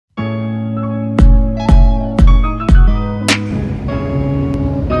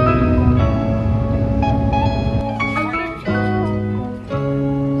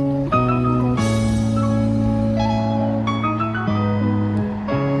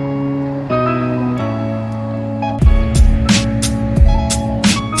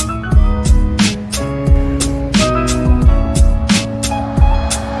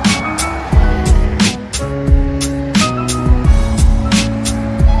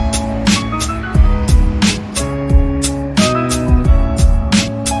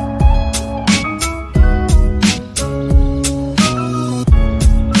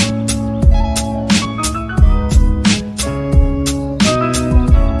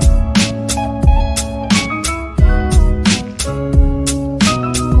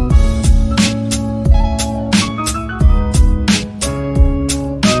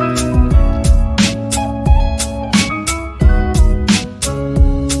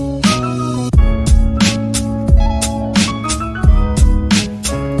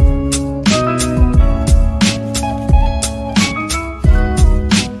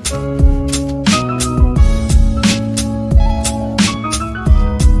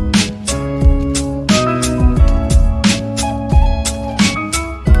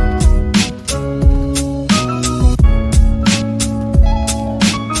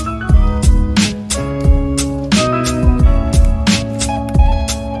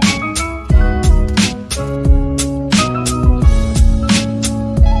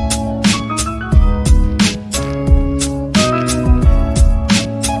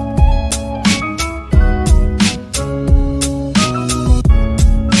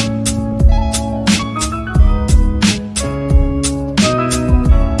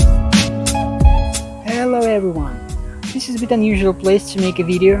bit unusual place to make a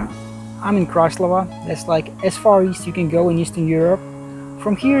video. I'm in Kraslava. That's like as far east you can go in Eastern Europe.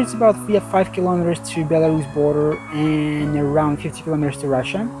 From here it's about 5 kilometers to Belarus border and around 50 kilometers to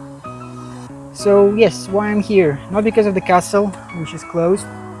Russia. So yes, why I'm here? Not because of the castle, which is closed.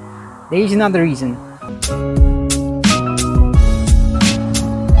 There is another reason.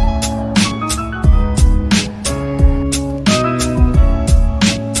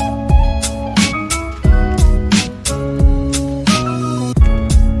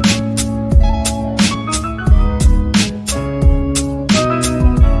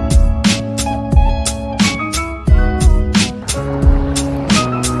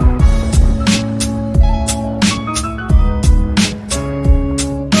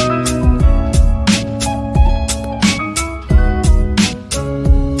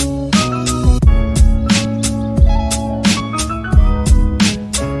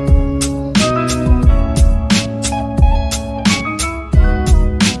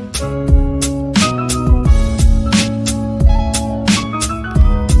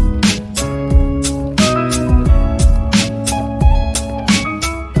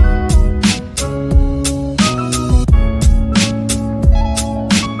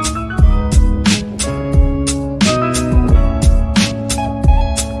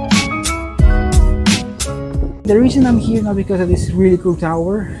 The reason I'm here not because of this really cool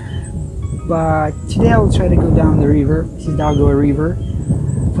tower, but today I will try to go down the river. This is Daugava River.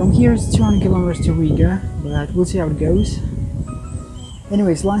 From here it's 200 kilometers to Riga, but we'll see how it goes.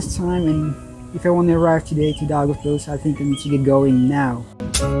 Anyways, lunchtime, and if I want to arrive today to Daugavpils, I think I need to get going now.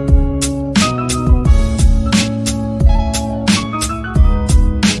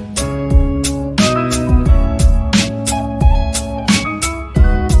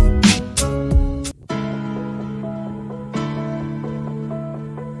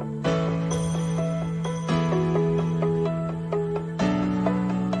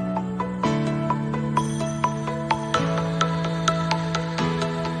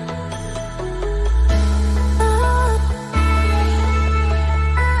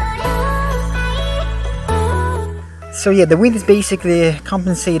 So yeah, the wind is basically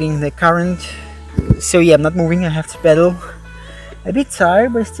compensating the current. So yeah, I'm not moving, I have to pedal. A bit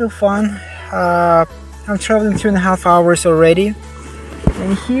tired, but still fun. I'm traveling 2.5 hours already.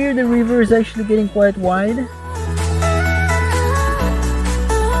 And here the river is actually getting quite wide.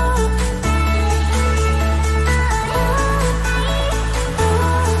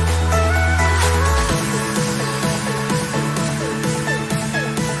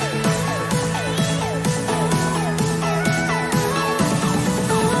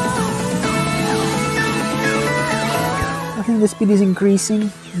 I think the speed is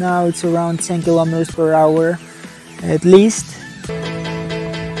increasing. Now it's around 10 kilometers per hour at least.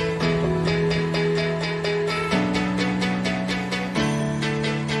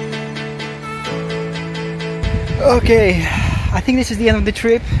 Okay, I think this is the end of the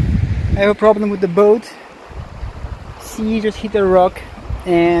trip. I have a problem with the boat. See, just hit a rock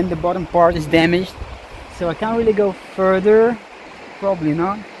and the bottom part is damaged. So I can't really go further. Probably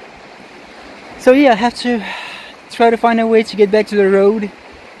not. So yeah, I have to try to find a way to get back to the road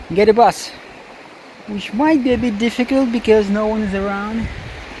and get a bus, which might be a bit difficult because no one is around.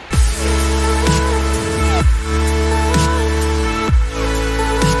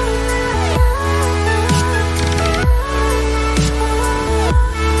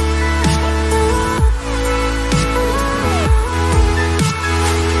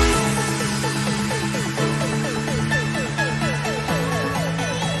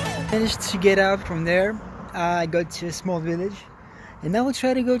 Managed to get out from there. I got to a small village and I will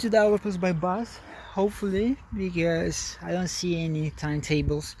try to go to Daugavpils by bus, hopefully, because I don't see any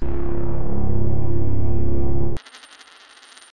timetables.